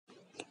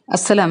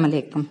ಅಸ್ಸಲಾಮ್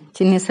ಅಲೈಕುಮ್.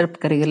 ಚಿನ್ನಿಸ್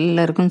ಕರಿಗೆ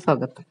ಎಲ್ಲರಿಗೂ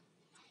ಸ್ವಾಗತ.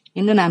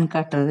 ಇಂದು ನಾನು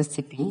ಕಾಟೋ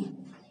ರೆಸಿಪಿ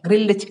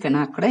ಗ್ರಿಲ್ಡ್ ಚಿಕನ್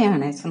ಹಾಕಡೆ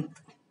ಯಾಣೆ ಸ್ವಂತ.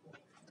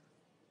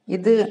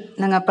 ಇದು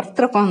ನಂಗೆ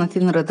ಪತ್ರಕೋನ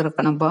ತಿಂದಿರೋದ್ರ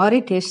ಕಣ ಭಾರಿ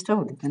ಟೇಸ್ಟ್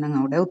ಹೊಡಿತು ನಂಗೆ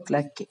ಉಡೆ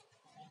ಉತ್ಲಾಕಿ.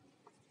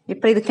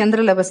 ಇಪ್ಪ ಇದಕ್ಕೆ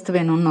ಎಂದ್ರೆಲ್ಲ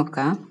ವಸ್ತುವೇನು ಉಣ್ಣೋಕ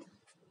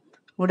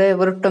ಉಡೆ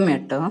ಒಂದು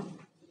ಟೊಮೆಟೊ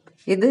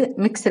ಇದು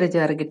ಮಿಕ್ಸರ್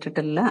ಜಾರಿಗೆ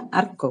ಇಟ್ಟಿಟ್ಟೆಲ್ಲ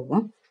ಅರ್ಕೋಗು.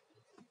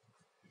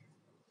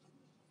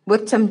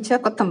 ಒಂದು ಚಮಚ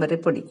ಕೊತ್ತಂಬರಿ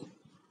ಪುಡಿ,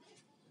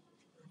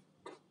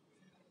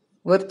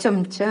 ಒಂದು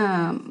ಚಮಚ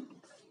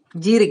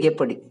ಜೀರಿಗೆ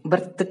ಪುಡಿ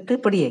ಬರ್ತಟ್ಟು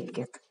ಪುಡಿ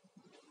ಹಾಕ್ಯದು,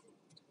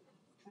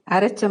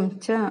 ಅரை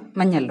ಚಮಚ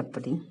ಮഞ്ഞಳ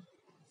ಪುಡಿ,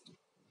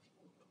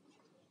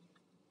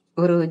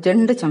 ஒரு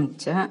 2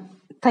 ಚಮಚ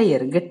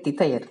ತೈರು ಗಟ್ಟಿ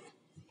ತೈರು,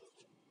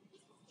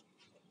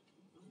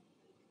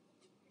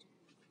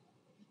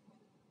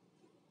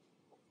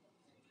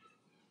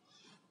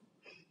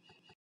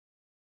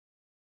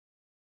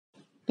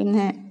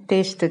 പിന്നെ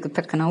ടേസ്റ്റിಗೆ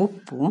ತಕ್ಕನ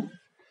ಉಪ್ಪು,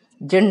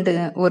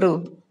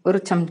 ஒரு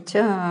ಚಮಚ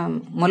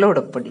ಮೊಲೋಡ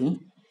ಪುಡಿ,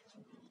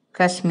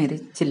 ಕಾಶ್ಮೀರಿ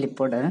ಚಿಲ್ಲಿ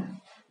ಪೌಡರ್,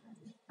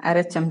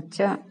 ಅரை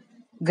ಚಮಚ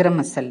ಗರಂ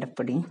ಮಸಾಲ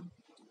ಪುಡಿ,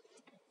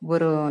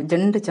 ஒரு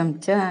 2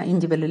 ಚಮಚ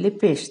ಇಂಜಿ ಬೆಳ್ಳುಳ್ಳಿ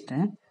ಪೇಸ್ಟ್,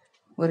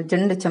 ஒரு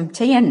 2 ಚಮಚ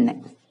ಎಣ್ಣೆ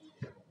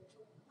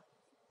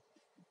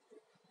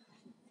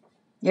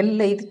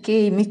ಎಲ್ಲ ಇದಕ್ಕೆ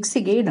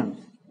ಮಿಕ್ಸಿಗೆ ಇಡೋಣ.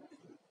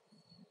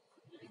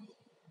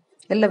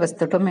 ಎಲ್ಲ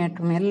ವಸ್ತು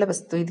ಟೊಮೆಟೊ ಎಲ್ಲ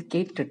ವಸ್ತು ಇದಕ್ಕೆ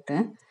ಇಟ್ಟಿಟ್ಟು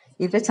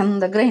ಇದ್ರೆ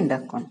ಚಂದ ಗ್ರೈಂಡ್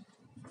ಹಾಕೋಣ.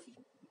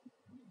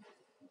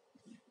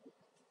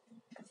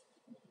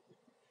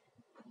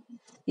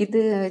 ಇದು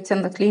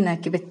ಚಂದ ಕ್ಲೀನ್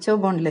ಹಾಕಿ ಬೆಚ್ಚೋ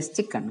ಬೋನ್ಲೆಸ್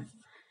ಚಿಕನ್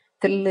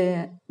ತೆಲ್ಲು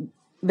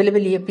ಬೆಲೆ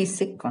ಬೆಲೆಯ ಪೀಸ್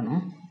ಇಕ್ಕೋಣ.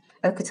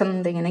 ಅದಕ್ಕೆ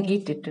ಚಂದಗಿನ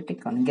ಗೀಟಿಟ್ಟು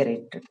ಇಕ್ಕೋಣ, ಗೆರೆ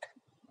ಇಟ್ಟಿಟ್ಟು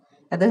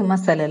ಅದು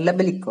ಮಸಾಲೆ ಎಲ್ಲ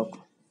ಬೆಲಿಕ್ಕೋಕು.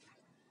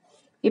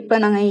 ಇಪ್ಪ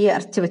ನಂಗೆ ಈ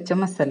ಅರ್ಚಿ ಬೆಚ್ಚ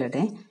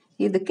ಮಸಾಲೆ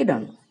ಇದಕ್ಕೆ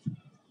ಇಡೋಣ.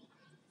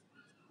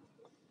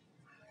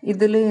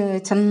 ಇದ್ರಲ್ಲಿ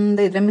ಚಂದ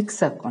ಇದ್ರೆ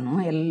ಮಿಕ್ಸ್ ಹಾಕೋಣ.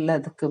 ಎಲ್ಲ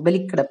ಅದಕ್ಕೆ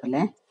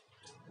ಬಲಿಕ್ಕಡಪಲೆ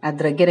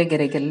ಅದ್ರ ಗೆರೆ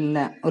ಗೆರೆಗೆಲ್ಲ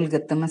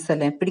ಉಲ್ಗತ್ತ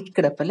ಮಸಾಲೆ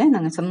ಪಿಡಿಕ್ಕಡಪಲೆ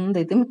ನಂಗೆ ಚಂದ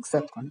ಇದು ಮಿಕ್ಸ್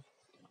ಹಾಕೋಣ.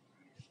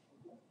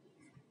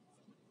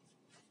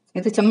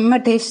 ಇದು ಚೆಮ್ಮ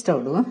ಟೇಸ್ಟ್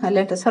ಅವಡು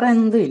ಅಲ್ಲೇಟ ಸರ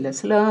ಎಂದೂ ಇಲ್ಲ,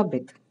 ಸುಲಭ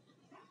ಇದು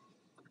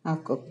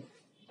ಹಾಕೋ.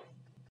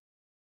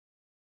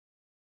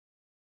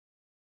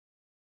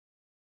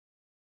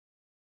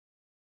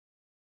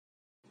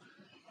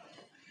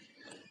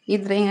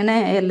 ಇದ್ರೆ ಹಿಂಗನೆ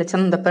ಎಲ್ಲ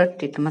ಚಂದ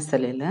ಪರಟ್ಟಿಟ್ಟು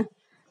ಮಸಾಲೆ ಎಲ್ಲ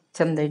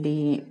ಚಂದ ಇಡೀ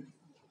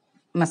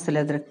ಮಸಾಲೆ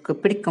ಅದ್ರಕ್ಕೆ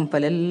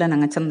ಪಿಡಿಕೊಂಪಲೆ ಎಲ್ಲ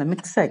ನಂಗೆ ಚಂದ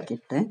ಮಿಕ್ಸ್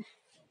ಹಾಕಿಟ್ಟು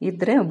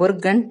ಇದ್ರೆ 1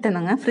 ಗಂಟೆ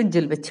ನಂಗೆ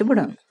ಫ್ರಿಜ್ಜಲ್ಲಿ ಬೆಚ್ಚಿ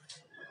ಬಿಡೋಣ.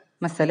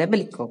 ಮಸಾಲೆ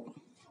ಬೆಲಿಕೋಗು.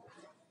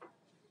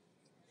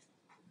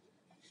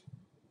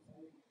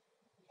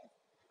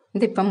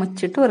 ದೀಪ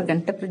ಮುಚ್ಚಿಟ್ಟು 1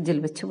 ಗಂಟೆ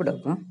ಫ್ರಿಜ್ಜಲ್ಲಿ ಬೆಚ್ಚಿ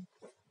ಬಿಡೋದು.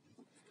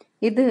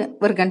 ಇದು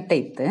 1 ಗಂಟೆ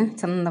ಇತ್ತು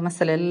ಚಂದ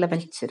ಮಸಾಲೆ ಎಲ್ಲ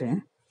ಬೆಲ್ಚಿರು.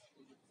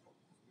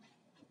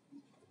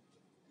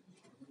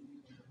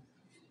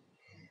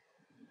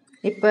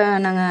 ಇಪ್ಪ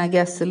ನಂಗೆ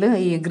ಗ್ಯಾಸಲ್ಲಿ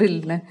ಈ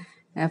ಗ್ರಿಲ್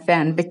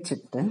ಫ್ಯಾನ್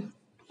ಬೆಚ್ಚಿಟ್ಟು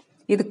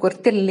ಇದಕ್ಕೆ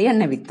ಹೊರತೆಲ್ಲಿ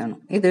ಎಣ್ಣೆ ಬಿತ್ತೋಣ.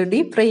 ಇದು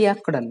ಡೀಪ್ ಫ್ರೈ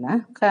ಹಾಕೊಡಲ್ಲ,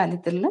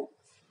 ಖಾಲಿತೆಲ್ಲ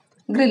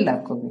ಗ್ರಿಲ್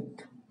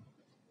ಹಾಕೋಬೇಕು.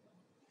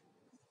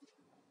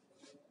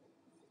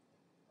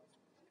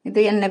 ಇದು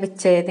ಎಣ್ಣೆ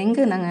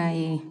ಬೆಚ್ಚದಂಗೆ ನಂಗೆ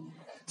ಈ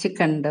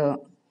ಚಿಕನ್ದು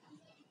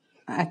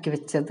ಹಾಕಿ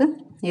ಬೆಚ್ಚದು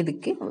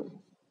ಇದಕ್ಕೆ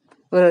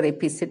ಒರೊರೆ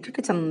ಪೀಸ್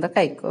ಇಟ್ಟಿಟ್ಟು ಚಂದ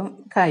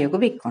ಕಾಯೋಗು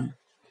ಬೇಕೋಣ.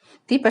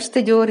 ತೀ ಫಸ್ಟ್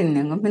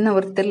ಜೋರಿಂದಂಗೆ ಪಿನ್ನ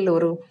ಹೊರತೆಲ್ಲ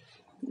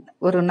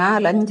ஒரு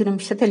 4-5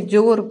 ನಿಮಿಷದಲ್ಲಿ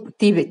ಜೋರು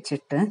തീ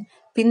വെച്ചിട്ട്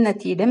പിന്നെ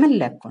തീയുടെ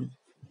മെല്ലെ ಹಾಕೋಣ.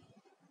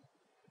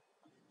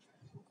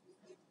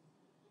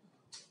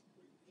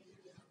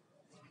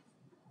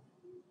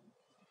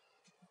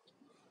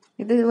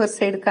 ഇത് ഒരു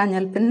സൈഡ്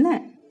കാഞ്ഞാൽ പിന്നെ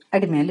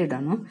അടിമേലെ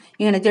ഇടണം.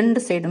 ഇങ്ങനെ 2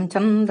 സൈഡും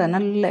ചന്ത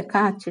നല്ല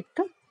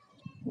കാച്ചിട്ട്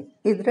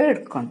ഇದ್ರೆ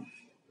എടുക്കണം.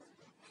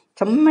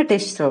 ചെമ്മ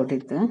ടേസ്റ്റ്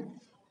ആവുടിದ್ದು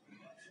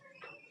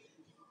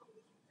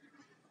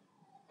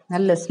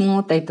നല്ല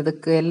ಸ್ಮೂತ್ ಆಯ್ತು.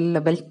 ಅದಕ್ಕೆ ಎಲ್ಲ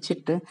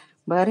ಬೆಲ್ಚಿಟ್ಟು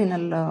ಭಾರಿ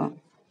നല്ല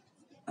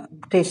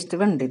ಟೇಸ್ಟ್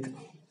ಬಂದಿದ್ದು.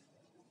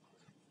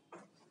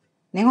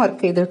 ನೀವು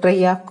ಹೊರಗೆ ಇದು ಟ್ರೈ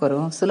ಹಾಕೋರು,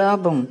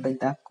 ಸುಲಭ ಉಂಟು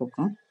ಇದು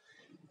ಹಾಕೋಕು.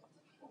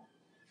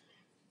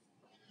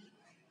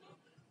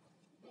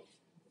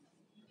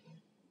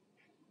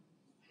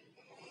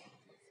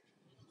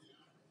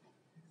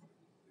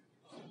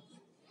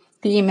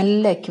 ಟೀ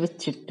ಮೆಲ್ಲ ಹಾಕಿ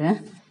ಬೆಚ್ಚಿಟ್ಟು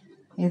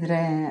ಇದ್ರೆ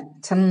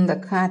ಚಂದ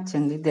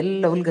ಕಾಚಂಗೆ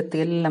ಇದೆಲ್ಲ ಉಲ್ಗತ್ತು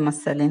ಎಲ್ಲ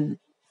ಮಸಾಲೆ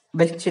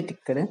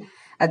ಬೆಲ್ಚಿಟ್ಟಿಕ್ಕಡು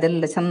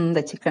ಅದೆಲ್ಲ ಚಂದ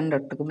ಚಿಕನ್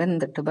ಒಟ್ಟಿಗೆ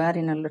ಬೆಂದಿಟ್ಟು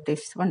ಭಾರಿ നല്ല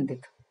ಟೇಸ್ಟ್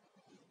ಬಂದಿದ್ದು.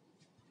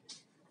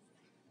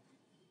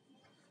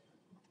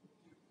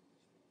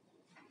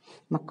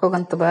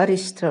 ಮಕ್ಕಳಿಗಂತೂ ಭಾರಿ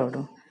ಇಷ್ಟ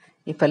ಅವಡು.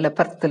 ಇಪ್ಪೆಲ್ಲ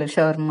ಪರ್ತಲು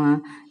shawarma,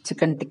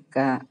 chicken tikka,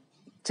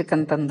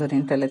 chicken tandoori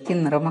ಅಂತೆಲ್ಲ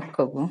ತಿನ್ನರೋ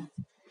ಮಕ್ಕಳು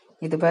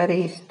ಇದು ಭಾರಿ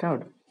ಇಷ್ಟ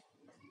ಅವಡು.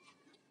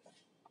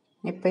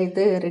 ಇಪ್ಪ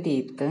ಇದು ರೆಡಿ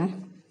ಇತ್ತು.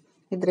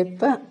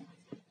 ಇದ್ರಿಪ್ಪ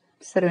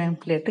ಸರ್ವಿಂಗ್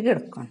ಪ್ಲೇಟಿಗೆ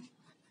ಇಡ್ಕೊಂಡು.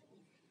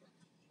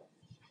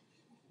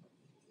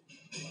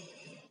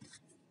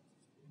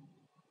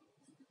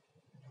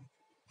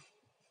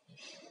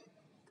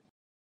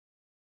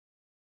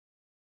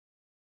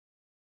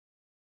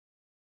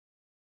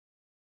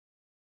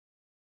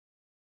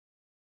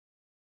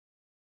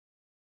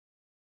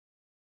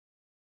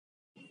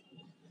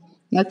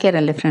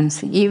 ಓಕೆರಲ್ಲ ಫ್ರೆಂಡ್ಸ್,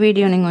 ಈ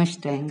ವಿಡಿಯೋ ನಿಮಗೆ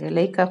ಇಷ್ಟ ಆಯ್ತು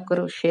ಲೈಕ್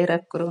ಹಾಕೋರು, ಶೇರ್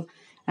ಹಾಕೋರು,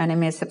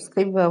 ಆಮೇಲೆ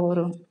ಸಬ್ಸ್ಕ್ರೈಬ್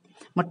ಆಗೋರು,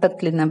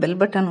 ಮುಟ್ಟತ್ಲಿನ ಬೆಲ್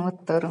ಬಟನ್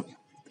ಒತ್ತೋರು.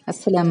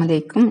 ಅಸ್ಸಲಾಮು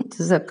ಅಲೈಕುಮ್,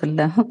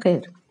 ಜಜಾಕಲ್ಲಾಹು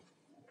ಖೈರ್.